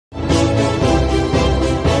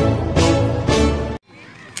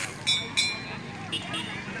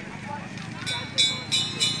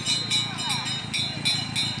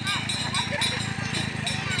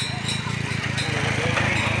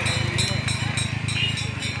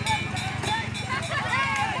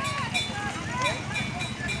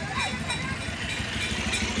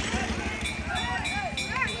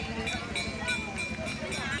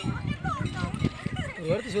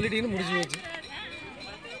சொல்லிட்டீங்கன்னு முடிஞ்சு போச்சு.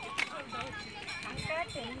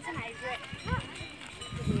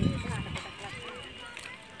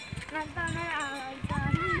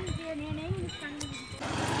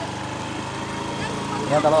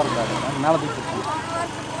 ஏன் தலை வரக்கூடாது, மேலே தூக்கி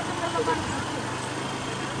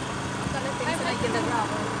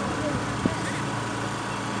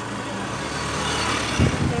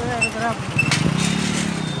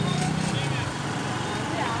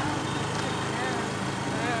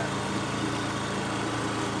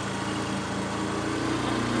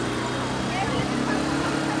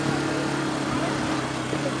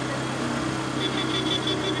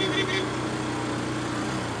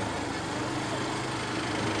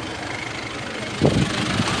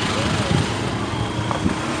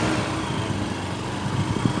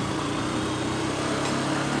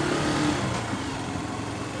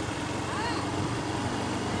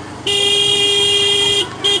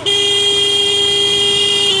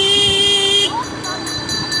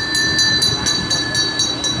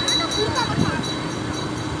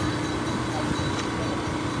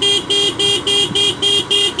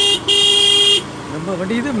நம்ம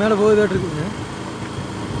வண்டி இது மேலே போகுதாட்டு இருக்குங்க.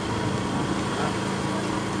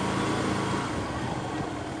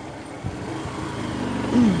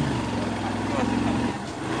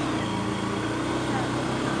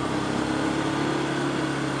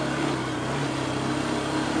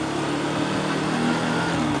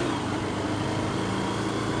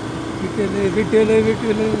 விட்டல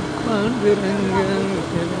விட்டல பாண்டுரங்க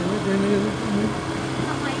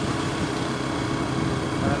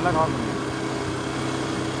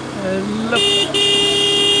எல்லாம்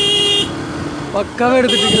பக்காவே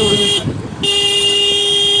எடுத்துட்டு இருக்கிற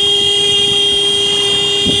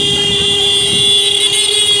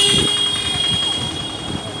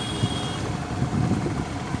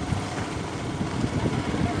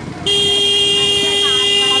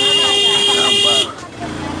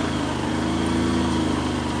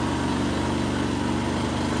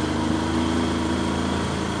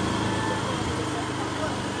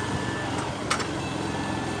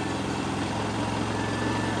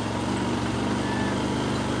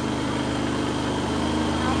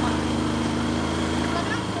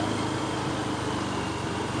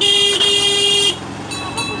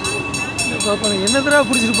பாப்பா என்னத்தடா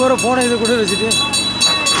பிடிச்சிட்டு போகிற போனை இதை கூட வச்சுட்டு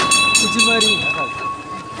குச்சி மாதிரி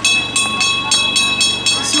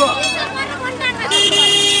சிவா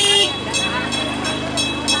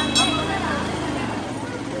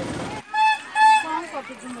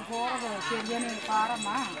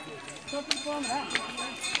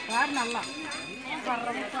நல்லா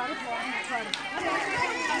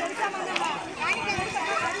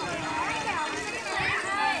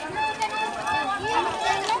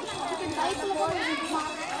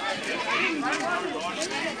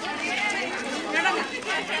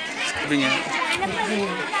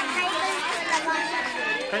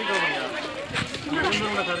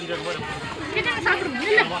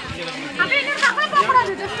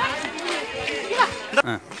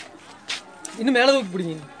இன்னும் மேலே தூக்கி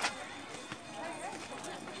பிடிங்க.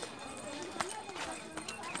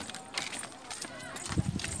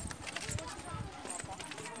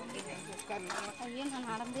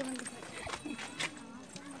 நடந்தே வந்து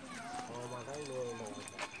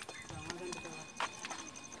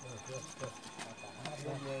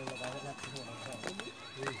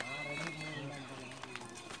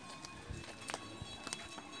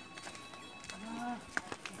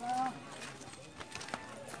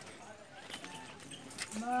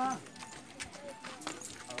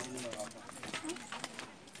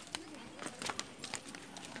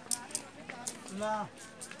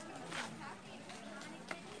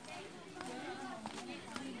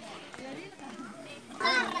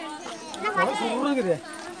சொல்லுங்க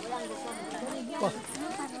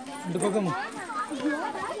இந்த பக்கம்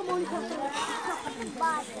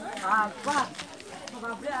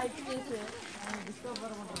அப்படியே ஆயிட்டு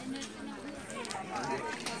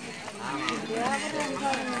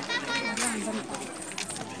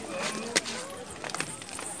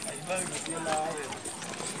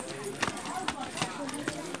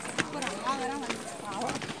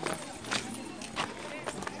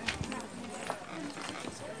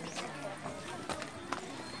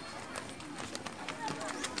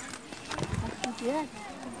Yeah.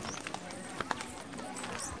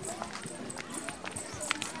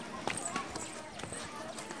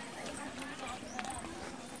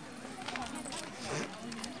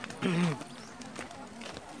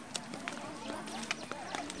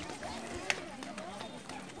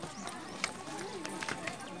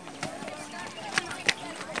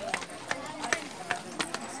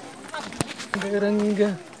 रंग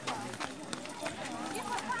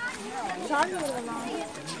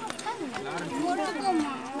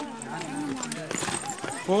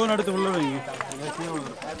ஃபோன் எடுத்து உள்ள வைங்க.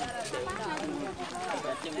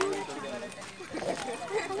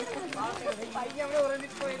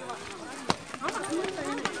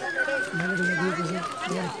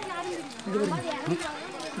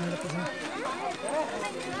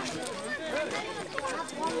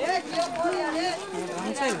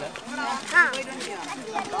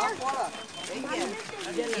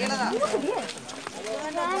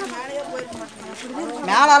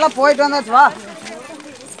 மேலெல்லாம் போயிட்டு வந்தாச்சு வா.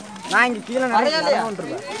 நான் இங்கே கீழே நிறைய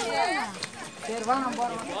சரி வா நான்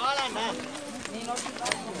போகிறேன்.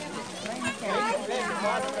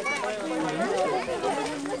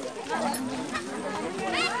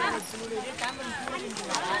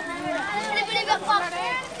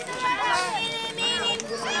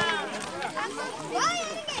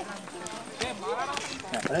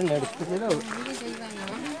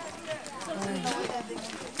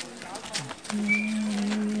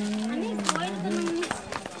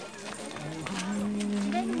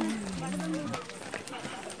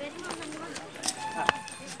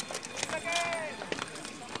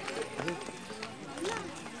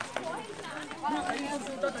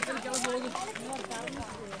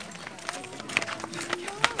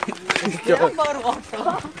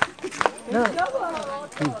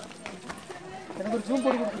 எனக்கு ஒரு ஜூம்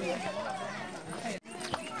போட்டு கொடுத்துருங்க.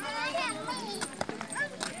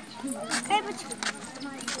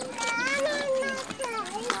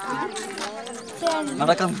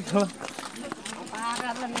 நடக்கம்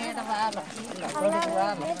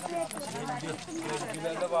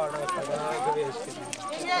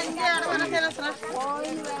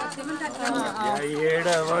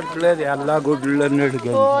ಎಲ್ಲ ಗುಡ್ಲನ್ನು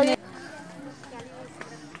ಹಿಡ್ಕೊಂಡು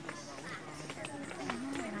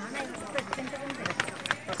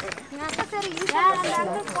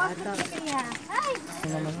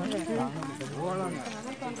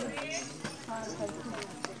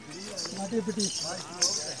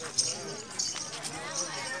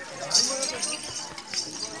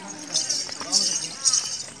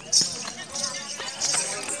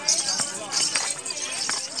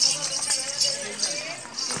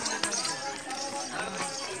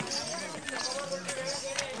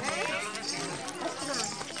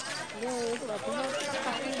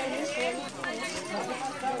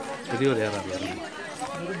பெரியவர் யாரா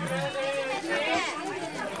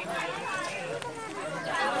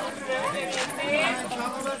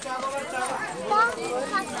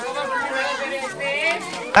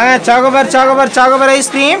சாகோபார் சாகோபார் சாகோபார்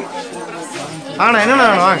ஐஸ்கிரீம் ஆனா என்னண்ணா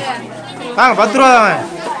வேணும் வாங்க வாங்க 10 ரூபா தான்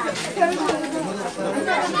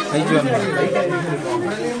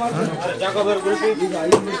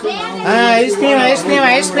ஐஸ்கிரீம் ஐஸ்கிரீம்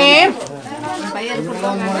ஐஸ்கிரீம்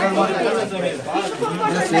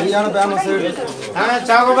சரியான ஃபேமஸ்.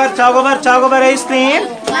 சாகோபார் சாகோபார் சாகோபார் ஐஸ்கிரீம்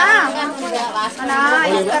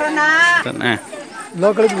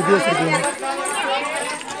லோக்கலுக்கு வித்தியாசம்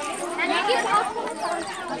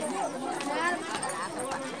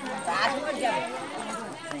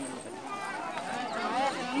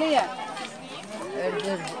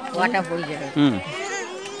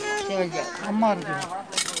இருக்கு. அம்மா இருக்கு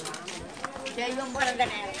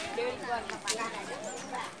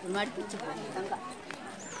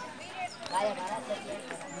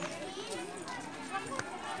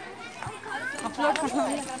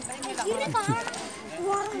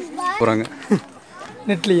போகிறாங்க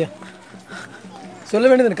நெட்லையா சொல்ல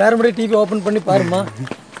வேண்டியது. காரமடை டிவி ஓப்பன் பண்ணி பாருமா.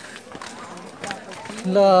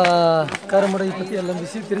 எல்லா காரமடையை பற்றி எல்லாம்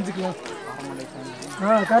விஷயம் தெரிஞ்சுக்கலாம்.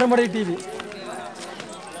 காரமடை டிவி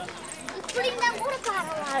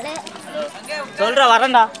சொல்ற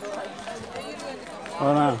வரேன்டா.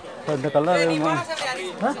 இந்த கலர் வேணுமா?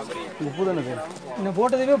 உப்பு தானே சார். நான்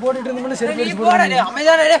போட்டதே போட்டுட்டு இருந்தோம்னா சரி போயிடுச்சு போடுறாங்க.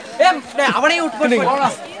 அவனையும் விட்டு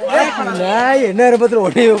என்ன ரூபத்தில்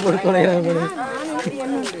ஒன்னே போட்டு தொலைகிறாங்க.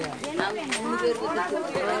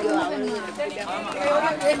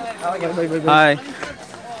 ஹாய்.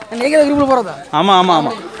 நீங்க குரூப்ல போறதா? ஆமாம் ஆமாம்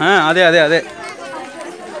ஆமாம். அதே அதே அதே.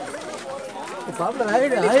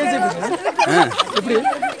 எப்படி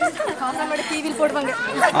டிவியில் போடுவாங்க.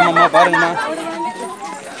 ஆமாம்மா பாருங்கம்மா.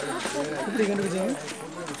 எப்படி கண்டுபிடிச்சாங்க?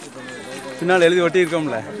 பின்னால் எழுதி ஒட்டி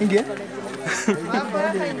இருக்கோம்ல இங்கே.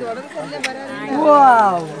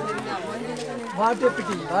 Wow what a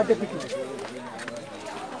PT what a பிட்டி.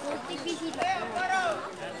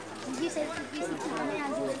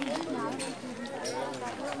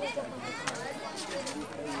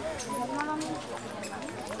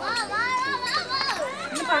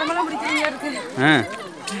 படமெல்லாம் பிடிக்கிறீங்க இருக்கு.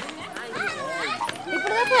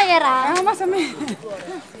 இப்படிதான் போயறா. ஆமா சாமி.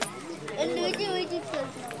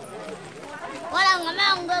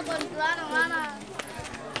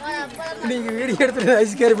 நீங்கள் வீடியோ எடுத்துட்டு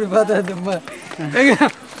ஐஸ் கேர் இப்படி பார்த்தா அம்மா எங்க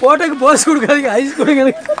போட்டோக்கு போஸ் கொடுக்காதீங்க ஐஸ் கொடுங்க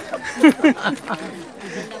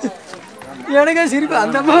எனக்கே சிரிப்பு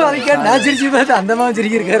அந்த அம்மா அதுக்கே நான் சிரிச்சு பார்த்து அந்த அம்மா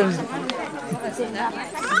சிரிக்கிருக்காரு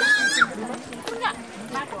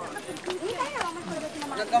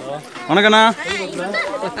வணக்கண்ணா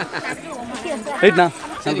ரைட்ண்ணா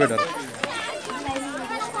சாப்பிட்டு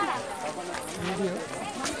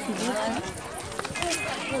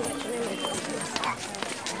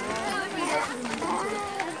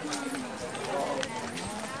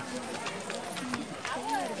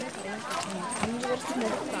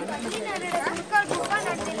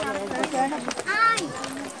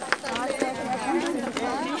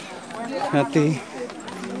அத்தி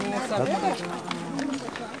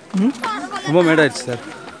ரொம்ப மேடாயிடுச்சு சார்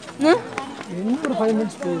இன்னொரு 5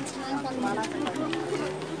 minutes போயிடுச்சு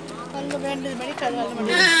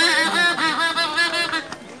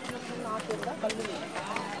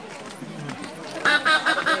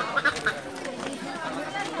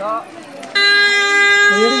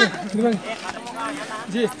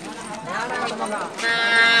जी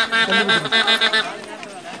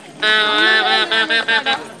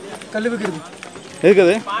கல் வைக்கிறது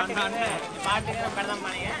இருக்குது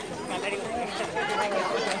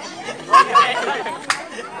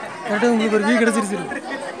கரெக்டாக உங்களுக்கு ஒரு வீ கிடச்சிருச்சு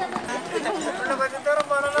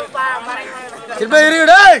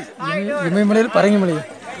இமயமலையில் பரங்கிமலை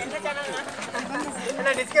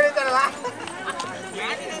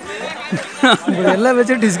உங்களுக்கு எல்லாம்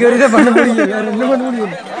வச்சு டிஸ்கவரி தான் பண்ண முடியும் வேற என்ன பண்ண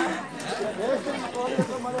முடியும்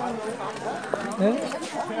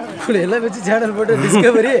எல்லாம் வச்சு சேனல் போட்டு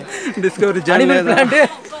டிஸ்கவரி சேனல் பிளான்ட்டு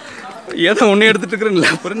ஏதோ ஒன்று எடுத்துட்டு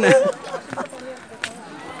இருக்கிறேன்ல அப்புறம் என்ன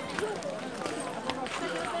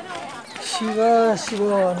சிவா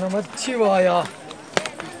சிவா நமச்சிவாயா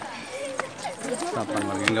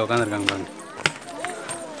இங்கே உட்காந்துருக்காங்க பாருங்க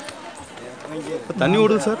தண்ணி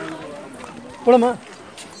ஓடுது சார் போலாமா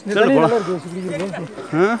சரி போலாம்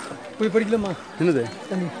போய் படிக்கலாமா என்னது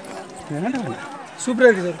தண்ணி வேண்டாம் சூப்பராக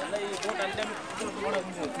இருக்குது சார்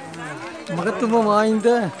மகத்துவம் வாய்ந்த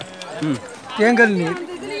தேங்கல் நீர்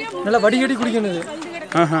நல்லா வடிகட்டி குடிக்கணும் இது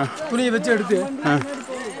துணியை வச்சு எடுத்து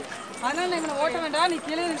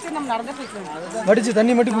வடித்து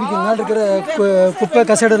தண்ணி மட்டும் குடிக்கணும் மேலே இருக்கிற குப்பை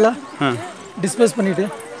கசடெல்லாம் டிஸ்போஸ் பண்ணிவிட்டு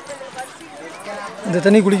இந்த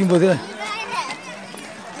தண்ணி குடிக்கும்போது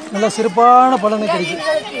நல்லா சிறப்பான பலனை கிடைக்கும்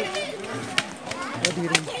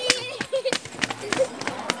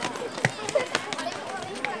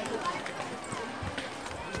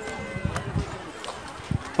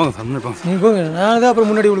போங்க சார் முன்னாடி போங்க நீங்கள் போங்க நான் தான் அப்புறம்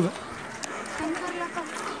முன்னாடி விழுவேன்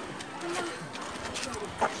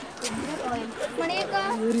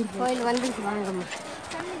கோயில் வந்துச்சு வாங்கம்மா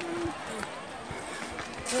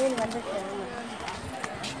கோயில் வந்துச்சு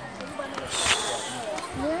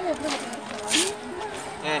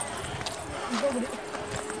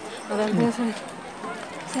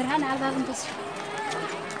சரியா நாலு பேசு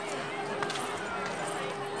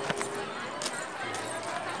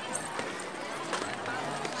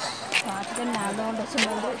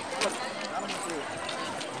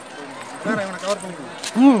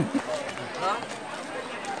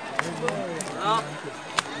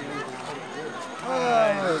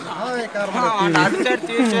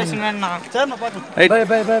பாய்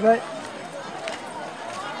பாய் பாய் பாய்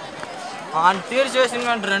తీర్చి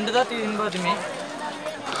వేసిందంటే రెండుదా తినిపోతుంది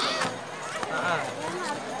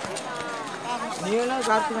నేను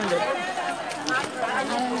కాస్తుందండి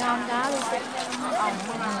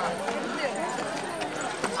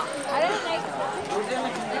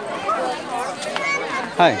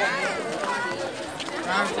ஹாய்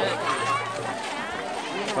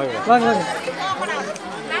வாங்க வாங்க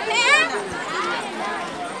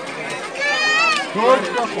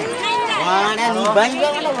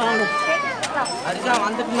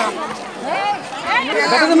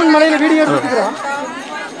கட்டதம்மன் மலையில் வீடியோ எடுத்துக்கிறோம்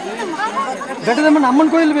கட்டதம்மன்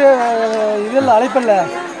அம்மன் கோயில் இதெல்லாம் அழைப்பல்ல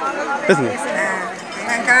பேசுங்க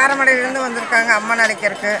காரமடையிலிருந்து வந்திருக்காங்க அம்மன்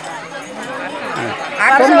அழைக்கிறதுக்கு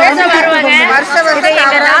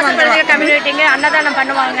கம்யூனிட்டிங்க அன்னதானம்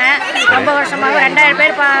பண்ணுவாங்க ரொம்ப வருஷமாக 2000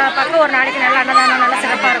 பேர் பக்கம் ஒரு நாளைக்கு நல்ல அன்னதானம் நல்லா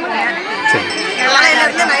சிறப்பாக இருக்குங்க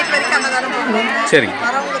நைட் வரைக்கும் அன்னதானம் பண்ணுவோம் சரிங்க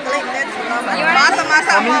மாசம்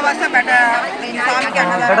மாசம் அமாவாசை சாமிக்கு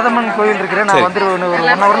அன்னதானம் கட்டதம்மன் கோயில் இருக்கிறேன் நான் வந்து ஒரு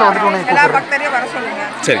 1 ஹவரில் வந்துட்டு எல்லா பக்தரையும் வர சொல்லுங்க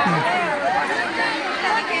சரி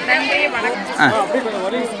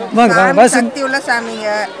வாங்க வாங்க சக்தி உள்ள சாமிங்க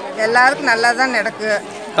எல்லாருக்கும் நல்லா தான் நடக்கு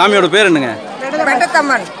சாமியோட பேர் என்னங்க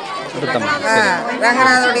பெட்டத்தம்மன்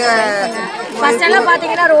ரங்கநாதோடைய ஃபர்ஸ்ட் எல்லாம்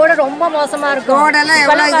பாத்தீங்கன்னா ரோடு ரொம்ப மோசமா இருக்கும். ரோடெல்லாம்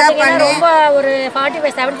எவ்வளோ இப்பெல்லாம் பாத்தீங்கன்னா ரொம்ப ஒரு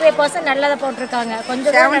 45-75% நல்லதா போட்டிருக்காங்க.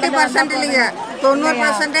 கொஞ்சம் 70% இல்லைங்க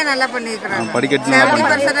 90% நல்லா பண்ணியிருக்கிறாங்க.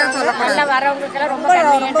 70% சொல்லக்கூடாது. நல்லா வரவங்களுக்கு எல்லாம் ரொம்ப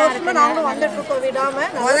கன்வீனியன்ட்டா இருக்கு. நாங்களும் வந்துட்டு இருக்கோம் விடாம.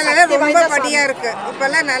 முதல்ல ரொம்ப படியா இருக்கு.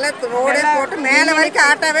 இப்பெல்லாம் நல்லா ரோடே போட்டு மேல வரைக்கும்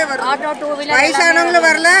ஆட்டாவே வரும். ஆட்டோ 2 வீலர் வயசானவங்களும்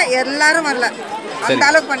வரல, எல்லாரும் வரல. அந்த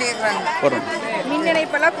அளவுக்கு பண்ணியிருக்காங்க. மின்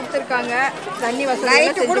இணைப்பெல்லாம் கொடுத்துருக்காங்க. தண்ணி வசதி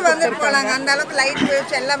லைட்டு கூட வந்துட்டு போலாங்க. அந்த அளவுக்கு லைட்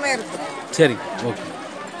வச்சு எல்லாமே இருக்கு. சரி ஓகே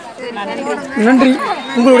நன்றி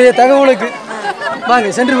உங்களுடைய தகவலுக்கு.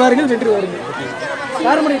 வாங்க சென்று வாருங்கள், வென்று வாருங்கள்.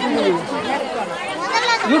 காரமடை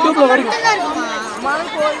யூடியூப்ல வருங்க.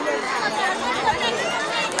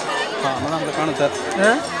 அன்னதானத்தை காணும் சார்.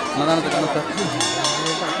 அன்னதானத்தை காணும் சார்.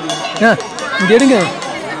 இங்கே எடுங்க,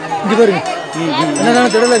 இங்கே பாருங்க. என்னதான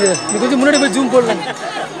திடல இது. நீ கொஞ்சம் முன்னாடி போய் ஜூம் போடலாம்.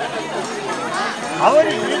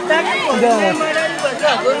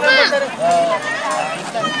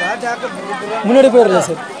 முன்னாடி போயிடலாம்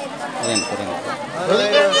சார்.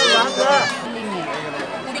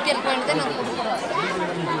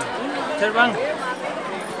 சரி வாங்க.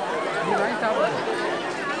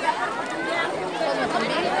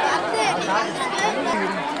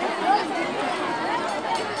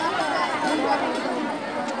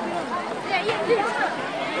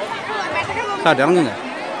 சார் இறங்குங்க,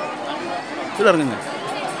 கீழே இறங்குங்க.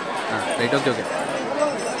 Right okay okay.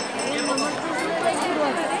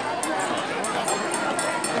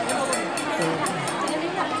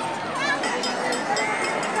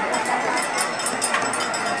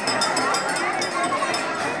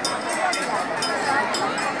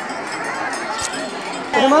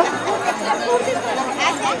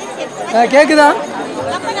 கேக்குதா?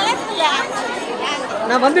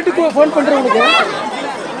 நான் வந்துட்டு ஃபோன் பண்றேன் உங்களுக்கு.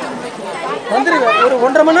 வந்துடுவேன், ஒரு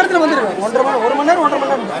 1.5 மணி நேரத்தில் வந்துடுவேன். 1 மணி நேரம் 1.5 மணி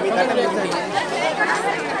நேரம்.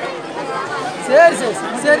 சரி சரி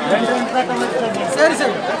சரி சரி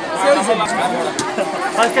சரி சரி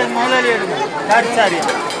சரி.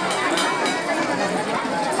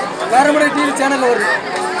 காரமடை டிவி சேனல்ல வருது.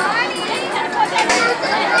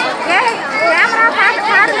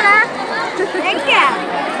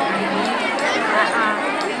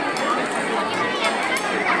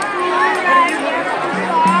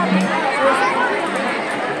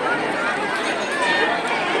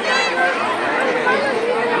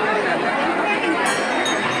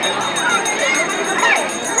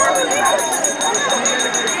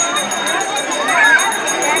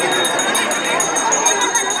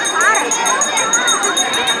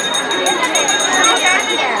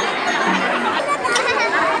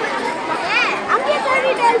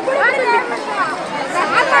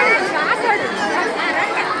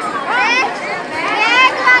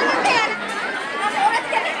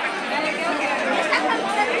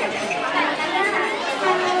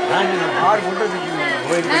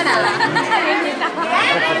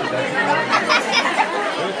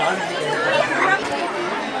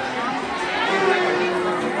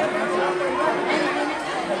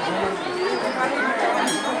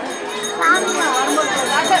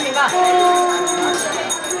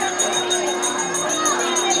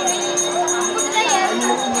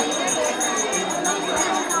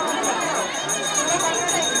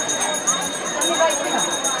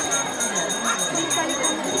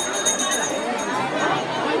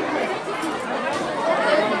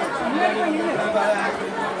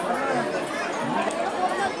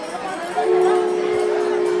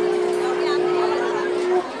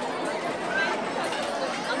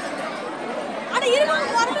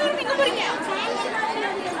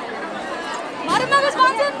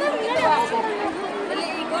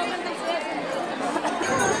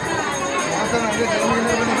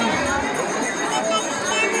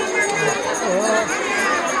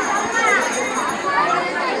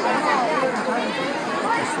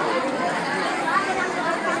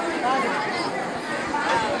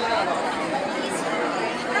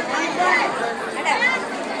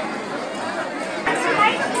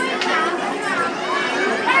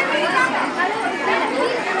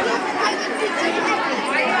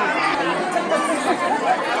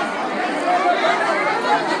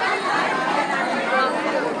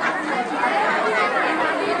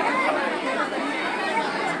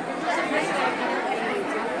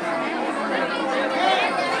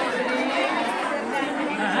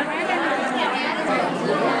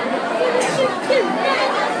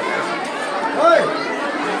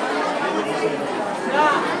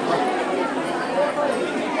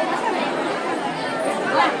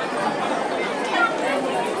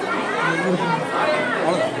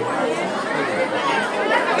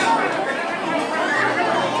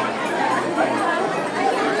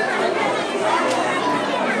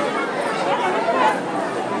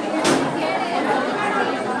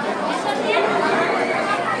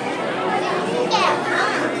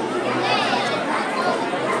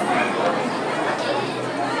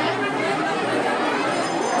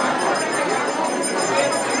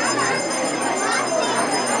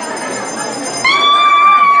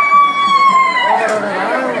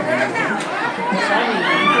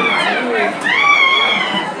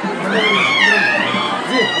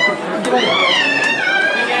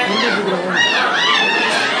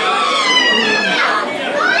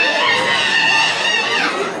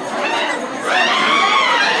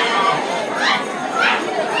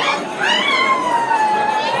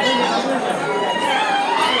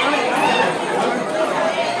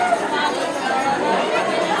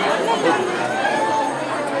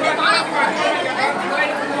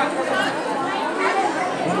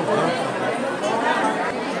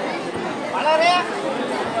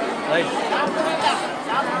 ரைட்.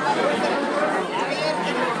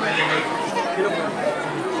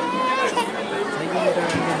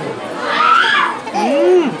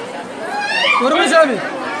 பொறுமை சாமி,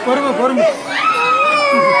 பொறுமை பொறுமை.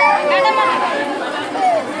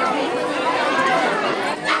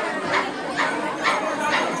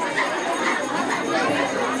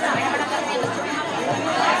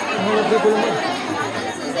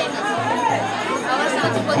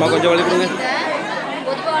 அம்மா கொஞ்சம் வழி கொடுங்க.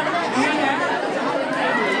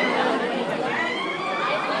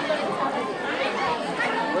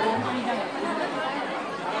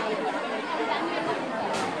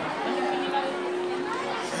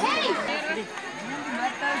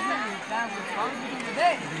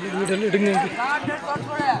 வீடெல்லாம் எடுங்க.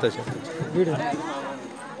 வீடு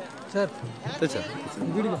சார், சார்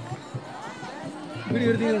வீடு வீடு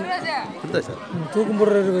எடுத்தீங்க. கொடுத்தா சார். தூக்கம்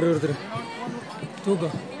போடுறாரு வேறு ஒருத்தர்.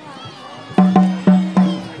 தூக்கம்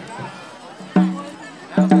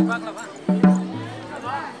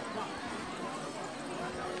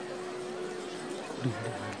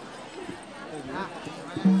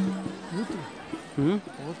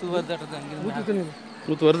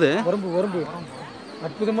ஊற்று வருது. வரம்பு வரம்பு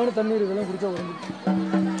அற்புதமான தண்ணீர். இதெல்லாம் குடிச்சா வரம்பு.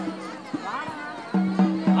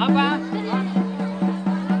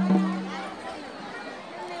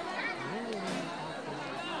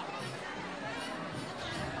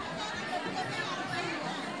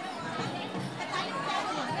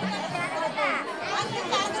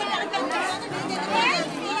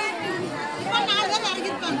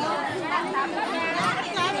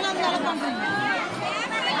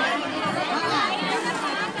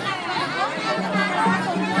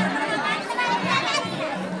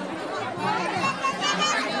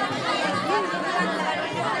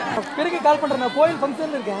 பிறகு கால் பண்ணுறேன். நான் கோயில்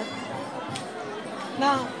ஃபங்க்ஷனில் இருக்கேன்.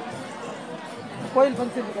 நான் கோயில்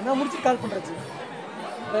ஃபங்க்ஷன் இருக்கேன். நான் முடிச்சுட்டு கால் பண்ணுறேன்.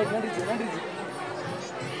 ரைட், நன்றி நன்றி.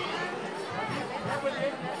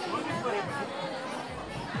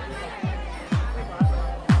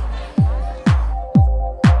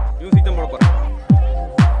 மியூசிக் தான் போட போகிறேன்.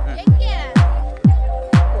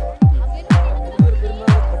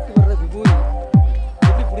 பட்டு வர்ற விபூதி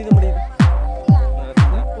எப்படி புரித முடியுது?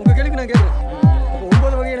 உங்கள் கேள்விக்கு நான் கேட்குறேன்.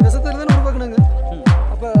 9 வகையான விஷத்தில் தானே உருவாக்குனாங்க.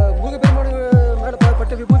 அப்போ முருகப்பெருமான் மேலே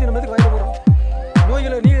பட்ட விபூதி நம்ம எதுக்கு வாங்க போகிறோம்?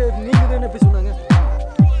 நோய்களை நீங்குதுன்னு எப்படி சொன்னாங்க?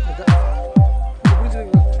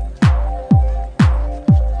 புரிஞ்சுதுங்களா?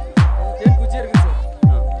 தேன் பூச்சி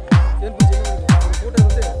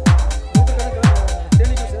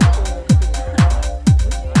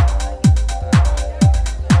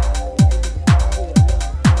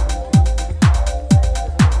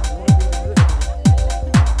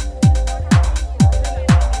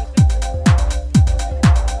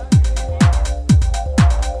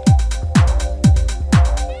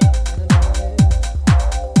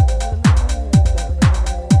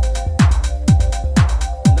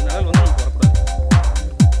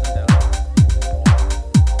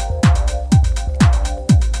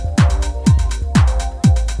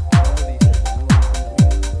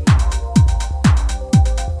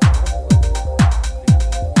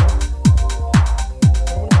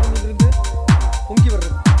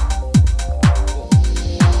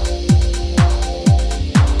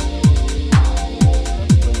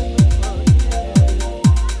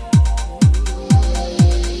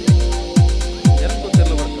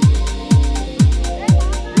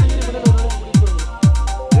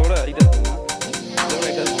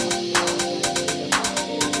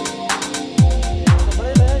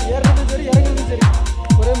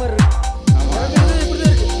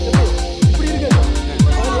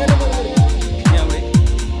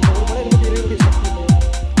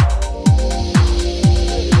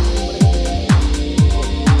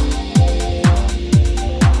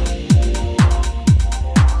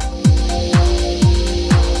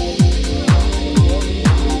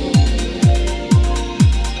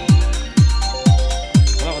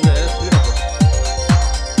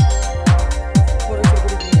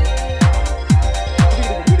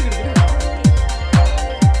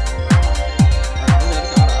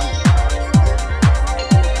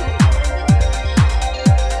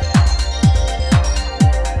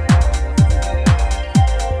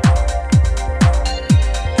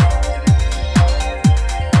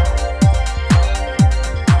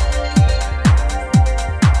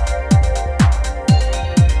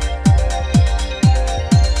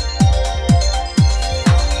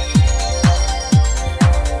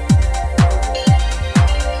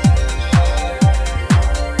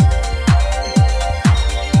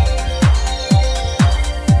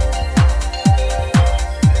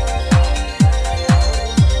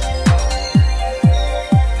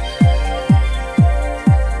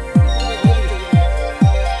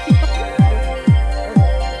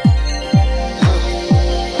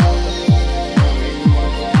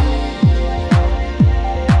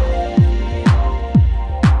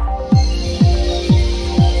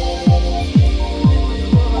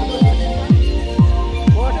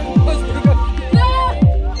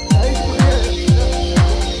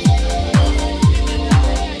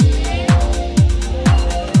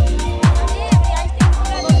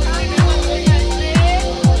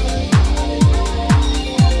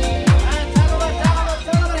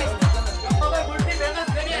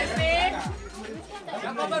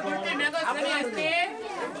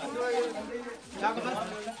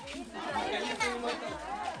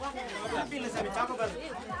அப்படி இல்லை சாமி சாக்கோபார்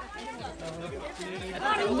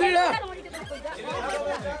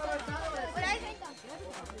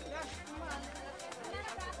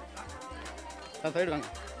சைடு வாங்க.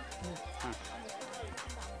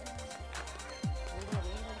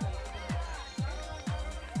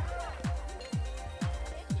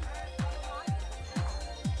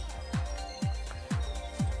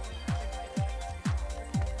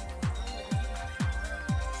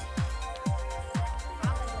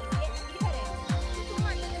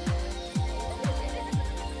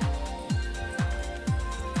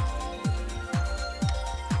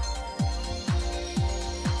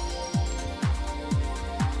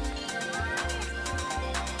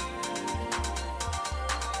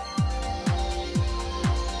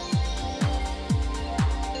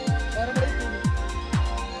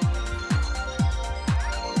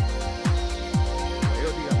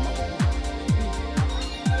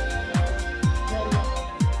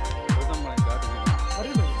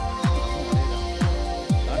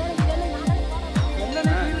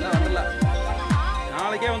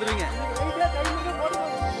 நாளைக்கே வந்துடுவீங்க.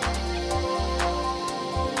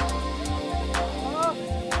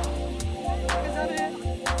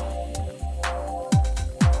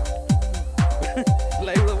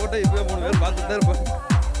 லைவ்ல போட்டா இப்பவே 3 பேர் பார்த்துட்டு தான் இருப்பாங்க.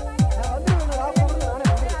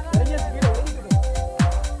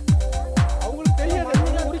 அவங்களுக்கு தெரியாது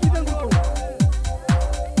முடிக்கி தான் கொடுக்கணும்.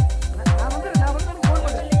 நான் வந்து ஃபோன்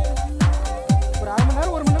பண்ணுறேன். ஒரு 1/2 மணி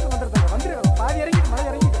நேரம் 1 மணி நேரம் வந்துடுறாங்க. வந்துடுறாங்க. பாதி இறங்கிட்டு மழை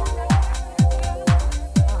இறங்கிட்டு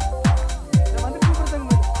நான் வந்து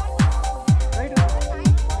கூப்பிடுறேங்க. ரைட்டு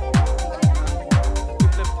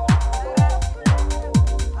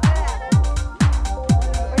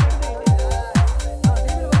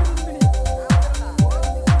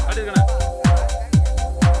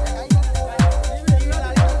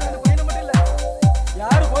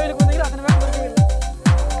யாரு கோயிலுக்கு வந்தீங்களோ அத்தனை பேர் வருவீங்க.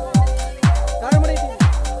 காரமடை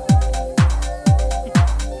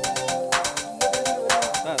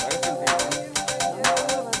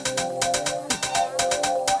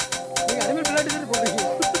நீங்க அனிமல் பிளாட் தான் போறீங்க.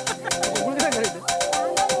 உங்களுக்கு தான் கரெக்ட்.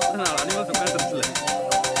 நான் அனிமல்ஸ் பேசுறதில்ல.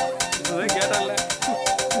 இதுதான் கேட்டால.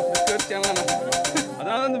 டிஸ்கவர் சேனல் நான்.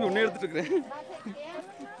 அதனால தான் இந்த முன்னே எடுத்துட்டு இருக்கேன்.